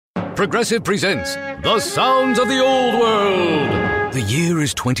Progressive presents The Sounds of the Old World. The year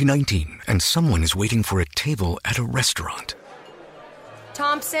is 2019, and someone is waiting for a table at a restaurant.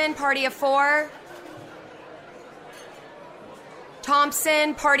 Thompson, party of four.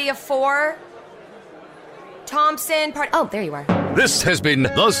 Thompson, party of four. Thompson, party... Oh, there you are. This has been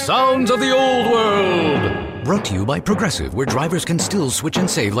The Sounds of the Old World. Brought to you by Progressive, where drivers can still switch and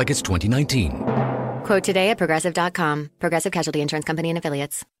save like it's 2019. Quote today at Progressive.com. Progressive Casualty Insurance Company and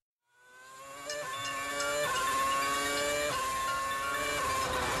Affiliates.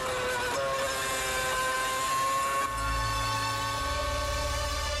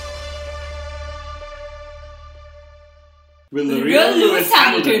 Will the real Lewis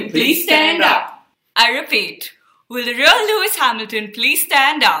Hamilton please stand up? I repeat, will the real Lewis Hamilton please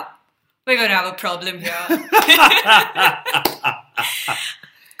stand up? We're going to have a problem here.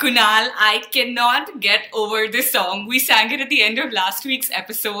 Kunal, I cannot get over this song. We sang it at the end of last week's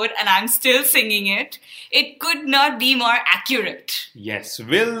episode and I'm still singing it. It could not be more accurate. Yes,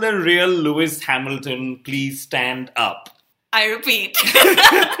 will the real Lewis Hamilton please stand up? I repeat.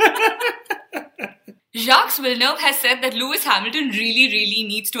 Jacques Villeneuve has said that Lewis Hamilton really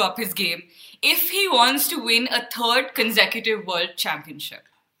needs to up his game if he wants to win a third consecutive world championship.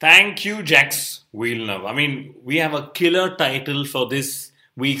 Thank you, Jacques Villeneuve. I mean, we have a killer title for this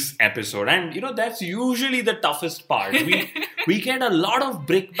week's episode. And, that's usually the toughest part. We get a lot of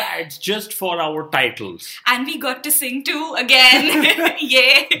brickbats just for our titles. And we got to sing too again.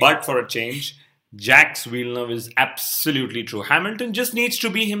 Yay. But for a change, Jacques Villeneuve is absolutely true. Hamilton just needs to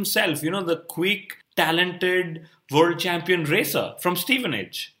be himself, the quick, talented world champion racer from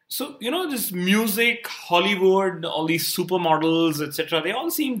Stevenage. So, this music, Hollywood, all these supermodels, etc., they all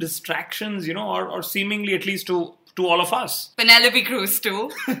seem distractions, or seemingly at least to all of us. Penelope Cruz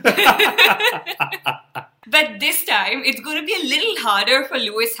too. But this time, it's going to be a little harder for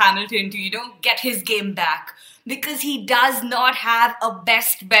Lewis Hamilton to, get his game back. Because he does not have a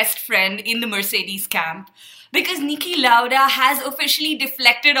best friend in the Mercedes camp. Because Niki Lauda has officially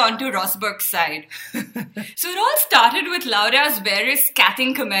deflected onto Rosberg's side. So it all started with Lauda's various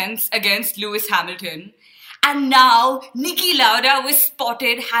scathing comments against Lewis Hamilton. And now Niki Lauda was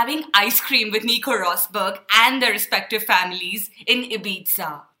spotted having ice cream with Nico Rosberg and their respective families in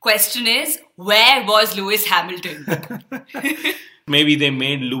Ibiza. Question is, where was Lewis Hamilton? Maybe they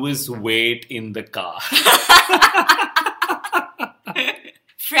made Lewis wait in the car.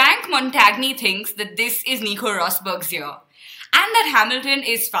 Frank Montagny thinks that this is Nico Rosberg's year. And that Hamilton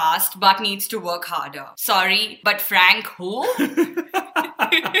is fast but needs to work harder. Sorry, but Frank who?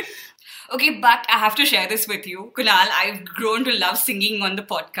 Okay, but I have to share this with you. Kunal, I've grown to love singing on the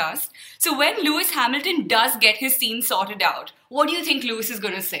podcast. So when Lewis Hamilton does get his scene sorted out, what do you think Lewis is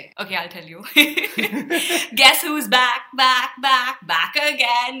going to say? Okay, I'll tell you. Guess who's back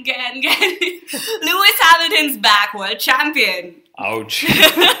again. Lewis Hamilton's back, world champion. Ouch.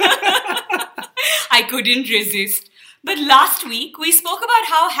 I couldn't resist. But last week, we spoke about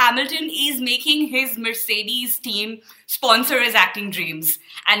how Hamilton is making his Mercedes team sponsor his acting dreams.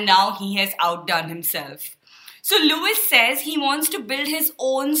 And now he has outdone himself. So Lewis says he wants to build his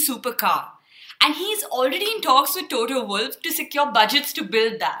own supercar. And he's already in talks with Toto Wolff to secure budgets to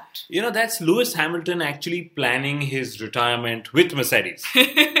build that. That's Lewis Hamilton actually planning his retirement with Mercedes.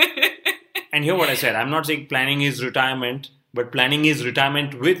 And hear what I said. I'm not saying planning his retirement, but planning his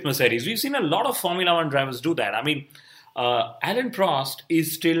retirement with Mercedes. We've seen a lot of Formula One drivers do that. I mean, Alain Prost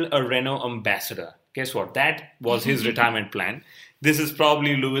is still a Renault ambassador. Guess what? That was his retirement plan. This is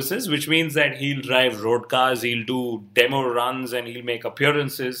probably Lewis's, which means that he'll drive road cars, he'll do demo runs, and he'll make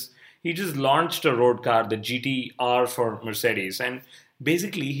appearances. He just launched a road car, the GT-R for Mercedes, and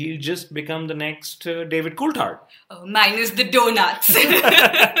basically he'll just become the next David Coulthard. Oh, minus the donuts.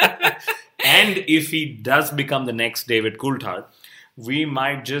 And if he does become the next David Coulthard, we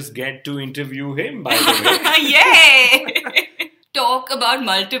might just get to interview him, by the way. Yay! Talk about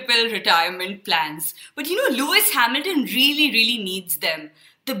multiple retirement plans. But Lewis Hamilton really needs them.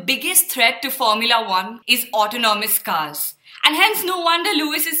 The biggest threat to Formula One is autonomous cars. And hence no wonder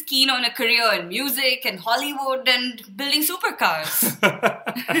Lewis is keen on a career in music and Hollywood and building supercars.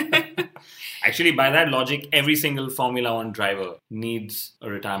 Actually, by that logic, every single Formula One driver needs a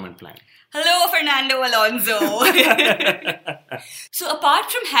retirement plan. Hello, Fernando Alonso. So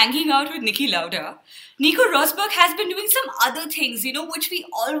apart from hanging out with Niki Lauda, Nico Rosberg has been doing some other things, which we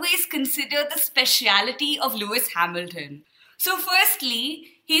always consider the speciality of Lewis Hamilton. So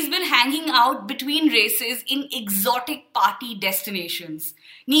firstly, he's been hanging out between races in exotic party destinations.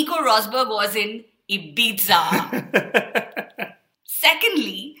 Nico Rosberg was in Ibiza.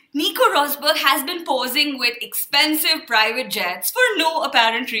 Secondly, Nico Rosberg has been posing with expensive private jets for no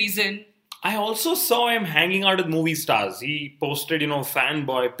apparent reason. I also saw him hanging out with movie stars. He posted,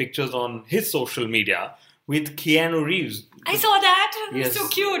 fanboy pictures on his social media with Keanu Reeves. I saw that. Yes, So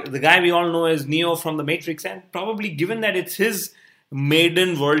cute. The guy we all know as Neo from The Matrix, and probably given that it's his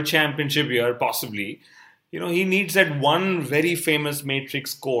maiden world championship year, possibly, he needs that one very famous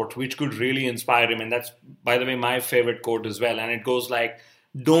Matrix quote which could really inspire him. And that's, by the way, my favorite quote as well. And it goes like,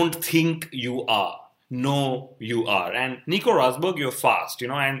 "Don't think you are. No, you are." And Nico Rosberg, you're fast,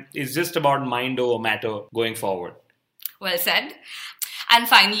 and it's just about mind over matter going forward. Well said. And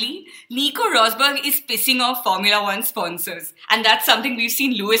finally, Nico Rosberg is pissing off Formula One sponsors. And that's something we've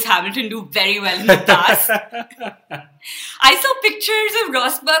seen Lewis Hamilton do very well in the past. I saw pictures of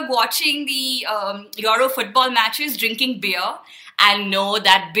Rosberg watching the Euro football matches, drinking beer. And no,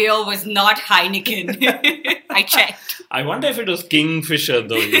 that beer was not Heineken. I checked. I wonder if it was Kingfisher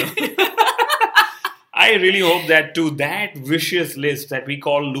though, I really hope that to that vicious list that we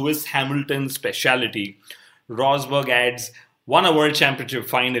call Lewis Hamilton's speciality, Rosberg adds won a world championship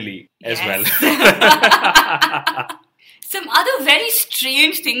finally as well. Some other very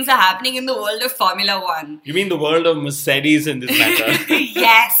strange things are happening in the world of Formula One. You mean the world of Mercedes in this matter?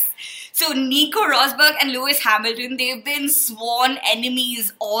 Yes. So Nico Rosberg and Lewis Hamilton, they've been sworn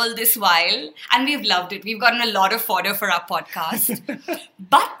enemies all this while. And we've loved it. We've gotten a lot of fodder for our podcast.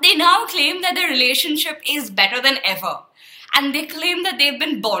 But they now claim that their relationship is better than ever. And they claim that they've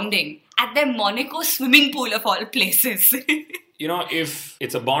been bonding at their Monaco swimming pool of all places. If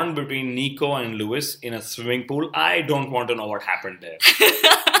it's a bond between Nico and Lewis in a swimming pool, I don't want to know what happened there.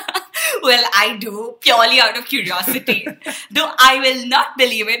 Well, I do, purely out of curiosity. Though I will not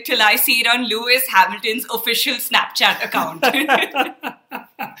believe it till I see it on Lewis Hamilton's official Snapchat account.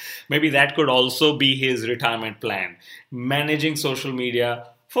 Maybe that could also be his retirement plan. Managing social media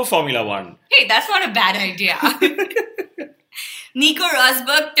for Formula One. Hey, that's not a bad idea. Nico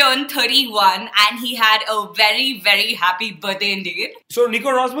Rosberg turned 31 and he had a very, very happy birthday indeed. So Nico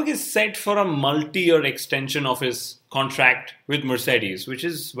Rosberg is set for a multi-year extension of his contract with Mercedes, which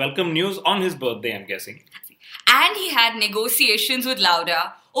is welcome news on his birthday, I'm guessing. And he had negotiations with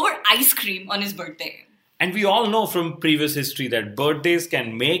Lauda over ice cream on his birthday. And we all know from previous history that birthdays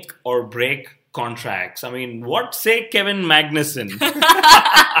can make or break contracts. I mean, what say Kevin Magnussen?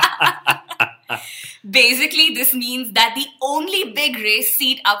 Basically, this means that the only big race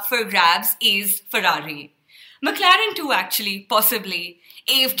seat up for grabs is Ferrari. McLaren too, actually, possibly,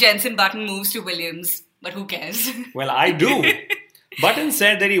 if Jenson Button moves to Williams. But who cares? Well, I do. Button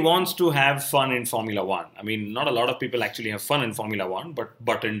said that he wants to have fun in Formula One. I mean, not a lot of people actually have fun in Formula One, but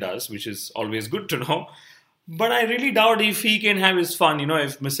Button does, which is always good to know. But I really doubt if he can have his fun.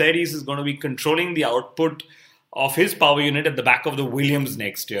 If Mercedes is going to be controlling the output of his power unit at the back of the Williams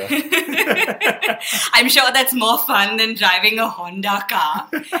next year. I'm sure that's more fun than driving a Honda car.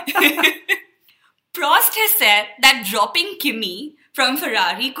 Prost has said that dropping Kimi from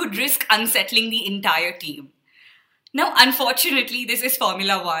Ferrari could risk unsettling the entire team. Now, unfortunately, this is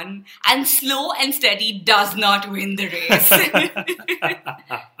Formula One, and slow and steady does not win the race.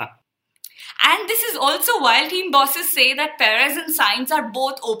 And this is also while team bosses say that Perez and Sainz are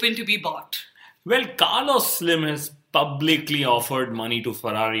both open to be bought. Well, Carlos Slim has publicly offered money to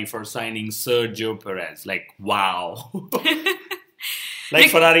Ferrari for signing Sergio Perez. Like, wow.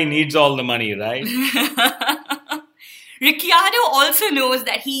 Ferrari needs all the money, right? Ricciardo also knows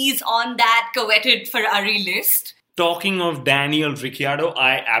that he's on that coveted Ferrari list. Talking of Daniel Ricciardo,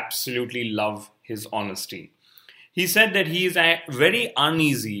 I absolutely love his honesty. He said that he is very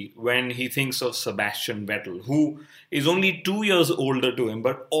uneasy when he thinks of Sebastian Vettel, who is only 2 years older to him,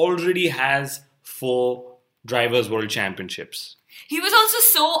 but already has 4 Drivers' World Championships. He was also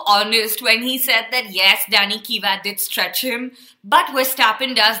so honest when he said that yes, Danny Kivat did stretch him, but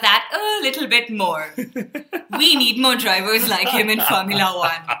Verstappen does that a little bit more. We need more drivers like him in Formula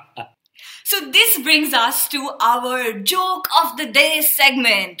One. So this brings us to our Joke of the Day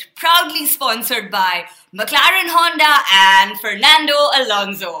segment, proudly sponsored by McLaren Honda and Fernando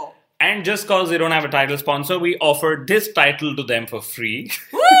Alonso. And just because they don't have a title sponsor, we offered this title to them for free.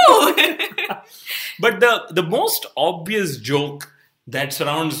 Woo! But the most obvious joke that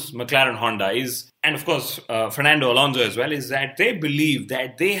surrounds McLaren Honda is, and of course Fernando Alonso as well, is that they believe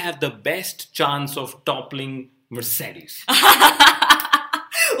that they have the best chance of toppling Mercedes.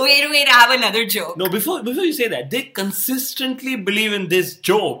 Wait, I have another joke. No, before you say that, they consistently believe in this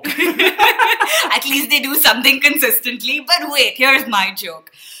joke. At least they do something consistently. But wait, here's my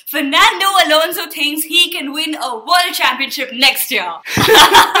joke. Fernando Alonso thinks he can win a world championship next year.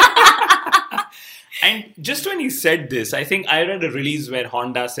 And just when he said this, I think I read a release where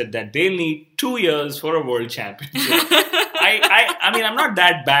Honda said that they'll need 2 years for a world championship. I mean, I'm not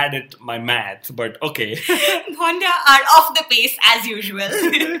that bad at my math, but okay. Honda are off the pace as usual.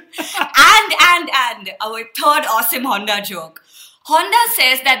 and our third awesome Honda joke. Honda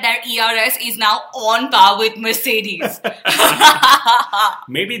says that their ERS is now on par with Mercedes.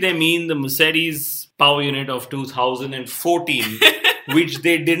 Maybe they mean the Mercedes power unit of 2014, which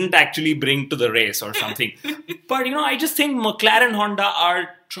they didn't actually bring to the race or something. But, I just think McLaren Honda are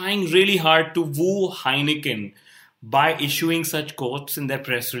trying really hard to woo Heineken by issuing such quotes in their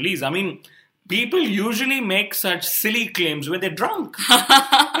press release. I mean, people usually make such silly claims when they're drunk.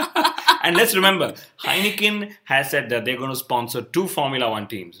 And let's remember, Heineken has said that they're going to sponsor 2 Formula One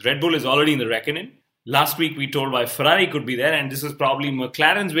teams. Red Bull is already in the reckoning. Last week we told why Ferrari could be there, and this is probably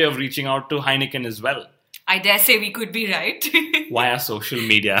McLaren's way of reaching out to Heineken as well. I dare say we could be right. Via social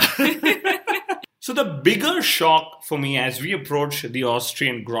media. So the bigger shock for me as we approach the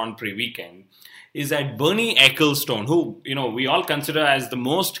Austrian Grand Prix weekend is that Bernie Ecclestone, who, we all consider as the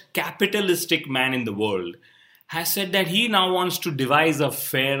most capitalistic man in the world, has said that he now wants to devise a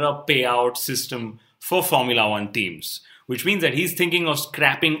fairer payout system for Formula One teams, which means that he's thinking of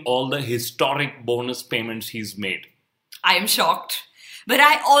scrapping all the historic bonus payments he's made. I am shocked. But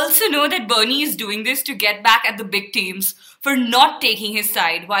I also know that Bernie is doing this to get back at the big teams for not taking his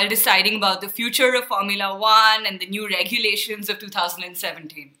side while deciding about the future of Formula One and the new regulations of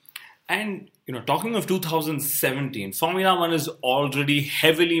 2017. And, talking of 2017, Formula One is already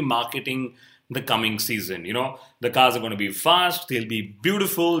heavily marketing the coming season. The cars are going to be fast, they'll be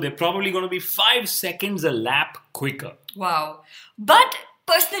beautiful, they're probably going to be 5 seconds a lap quicker. Wow. But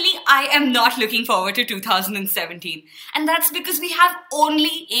personally, I am not looking forward to 2017. And that's because we have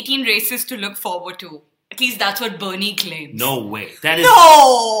only 18 races to look forward to. At least that's what Bernie claims. No way. That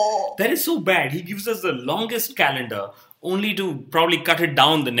is so bad. He gives us the longest calendar only to probably cut it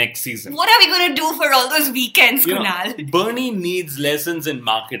down the next season. What are we going to do for all those weekends, Kunal? Bernie needs lessons in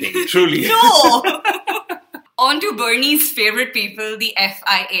marketing, truly. No! On to Bernie's favorite people, the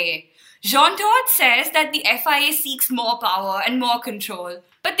FIA. Jean Todt says that the FIA seeks more power and more control,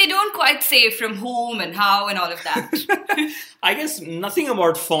 but they don't quite say from whom and how and all of that. I guess nothing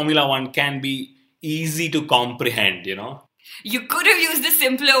about Formula One can be easy to comprehend, You could have used a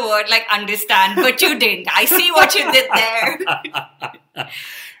simpler word like understand, but you didn't. I see what you did there.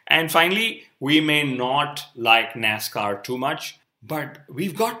 And finally, we may not like NASCAR too much, but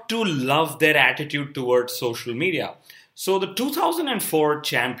we've got to love their attitude towards social media. So the 2004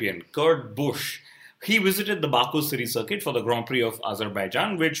 champion, Kurt Busch, he visited the Baku City circuit for the Grand Prix of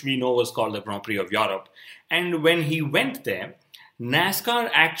Azerbaijan, which we know was called the Grand Prix of Europe. And when he went there,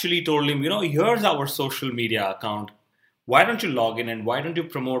 NASCAR actually told him, here's our social media account. Why don't you log in and why don't you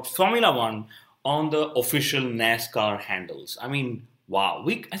promote Formula One on the official NASCAR handles? I mean, wow.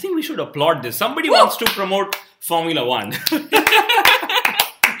 I think we should applaud this. Somebody wants to promote Formula One.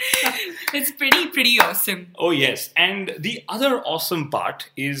 It's pretty awesome. Oh, yes. And the other awesome part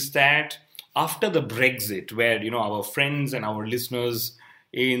is that after the Brexit, where, our friends and our listeners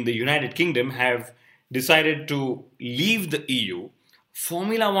in the United Kingdom have decided to leave the EU,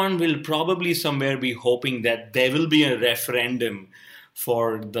 Formula One will probably somewhere be hoping that there will be a referendum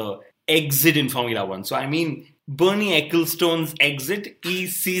for the exit in Formula One. So, I mean, Bernie Ecclestone's exit,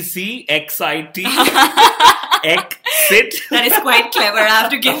 ECCXIT, exit. That is quite clever. I have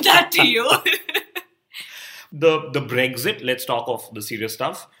to give that to you. The Brexit, let's talk of the serious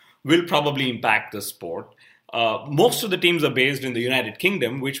stuff, will probably impact the sport. Most of the teams are based in the United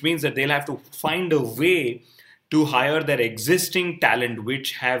Kingdom, which means that they'll have to find a way to hire their existing talent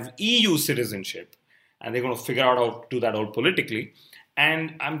which have EU citizenship. And they're going to figure out how to do that all politically.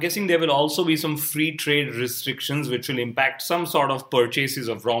 And I'm guessing there will also be some free trade restrictions which will impact some sort of purchases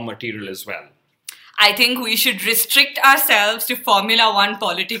of raw material as well. I think we should restrict ourselves to Formula One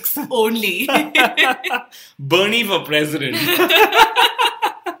politics only. Bernie for president.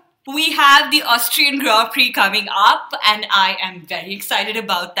 We have the Austrian Grand Prix coming up, and I am very excited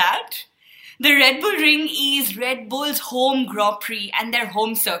about that. The Red Bull Ring is Red Bull's home Grand Prix and their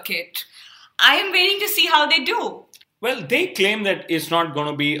home circuit. I am waiting to see how they do. Well, they claim that it's not going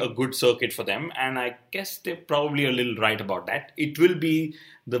to be a good circuit for them, and I guess they're probably a little right about that. It will be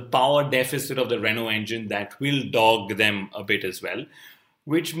the power deficit of the Renault engine that will dog them a bit as well,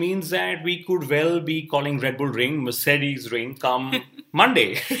 which means that we could well be calling Red Bull Ring Mercedes Ring come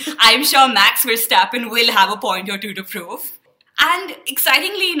Monday. I'm sure Max Verstappen will have a point or two to prove. And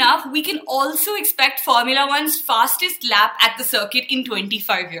excitingly enough, we can also expect Formula One's fastest lap at the circuit in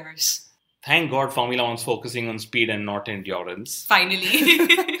 25 years. Thank God Formula One's focusing on speed and not endurance.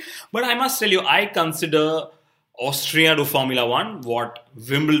 Finally. But I must tell you, I consider Austria to Formula One what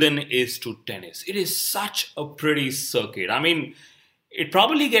Wimbledon is to tennis. It is such a pretty circuit. I mean, it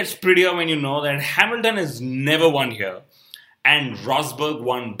probably gets prettier when you know that Hamilton has never won here. And Rosberg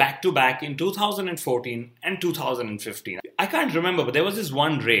won back-to-back in 2014 and 2015. I can't remember, but there was this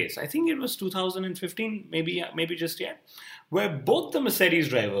one race. I think it was 2015, maybe just yet, where both the Mercedes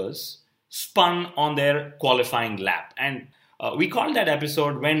drivers spun on their qualifying lap. And we called that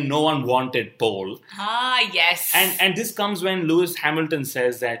episode When No One Wanted Pole. Ah, yes. And this comes when Lewis Hamilton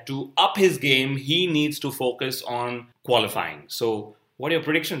says that to up his game, he needs to focus on qualifying. So what are your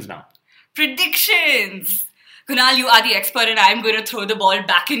predictions now? Predictions! Kunal, you are the expert and I'm going to throw the ball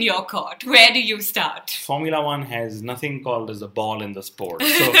back in your court. Where do you start? Formula One has nothing called as a ball in the sport.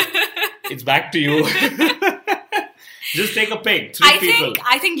 So it's back to you. Just take a pick. I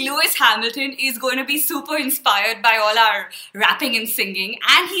think Lewis Hamilton is going to be super inspired by all our rapping and singing,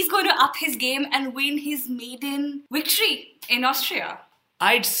 and he's going to up his game and win his maiden victory in Austria.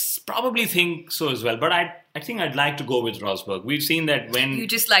 I'd probably think so as well, but I think I'd like to go with Rosberg. We've seen that when... You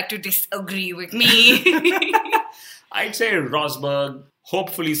just like to disagree with me. I'd say Rosberg,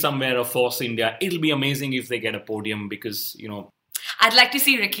 hopefully somewhere a Force India. It'll be amazing if they get a podium because, I'd like to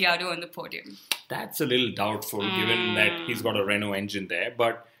see Ricciardo on the podium. That's a little doubtful given that he's got a Renault engine there.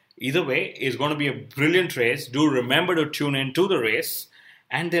 But either way, it's going to be a brilliant race. Do remember to tune in to the race.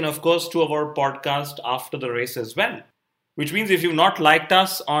 And then, of course, to our podcast after the race as well. Which means if you've not liked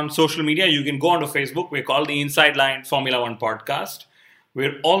us on social media, you can go onto Facebook. We're called the Inside Line Formula One Podcast.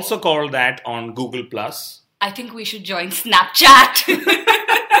 We're also called that on Google+. I think we should join Snapchat.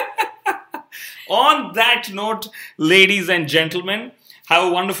 On that note, ladies and gentlemen, have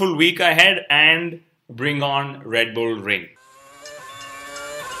a wonderful week ahead and bring on Red Bull Ring.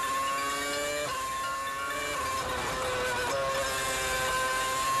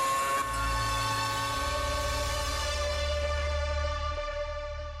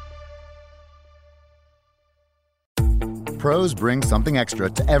 Pros bring something extra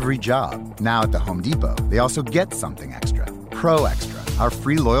to every job. Now at the Home Depot, they also get something extra. Pro Extra, our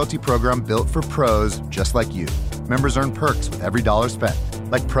free loyalty program built for pros just like you. Members earn perks with every dollar spent,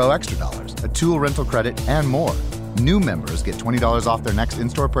 like Pro Extra Dollars, a tool rental credit, and more. New members get $20 off their next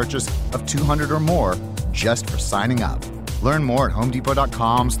in-store purchase of $200 or more just for signing up. Learn more at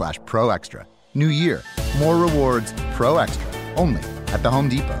homedepot.com/Pro Extra. New year, more rewards, Pro Extra, only at the Home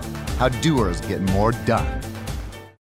Depot. How doers get more done.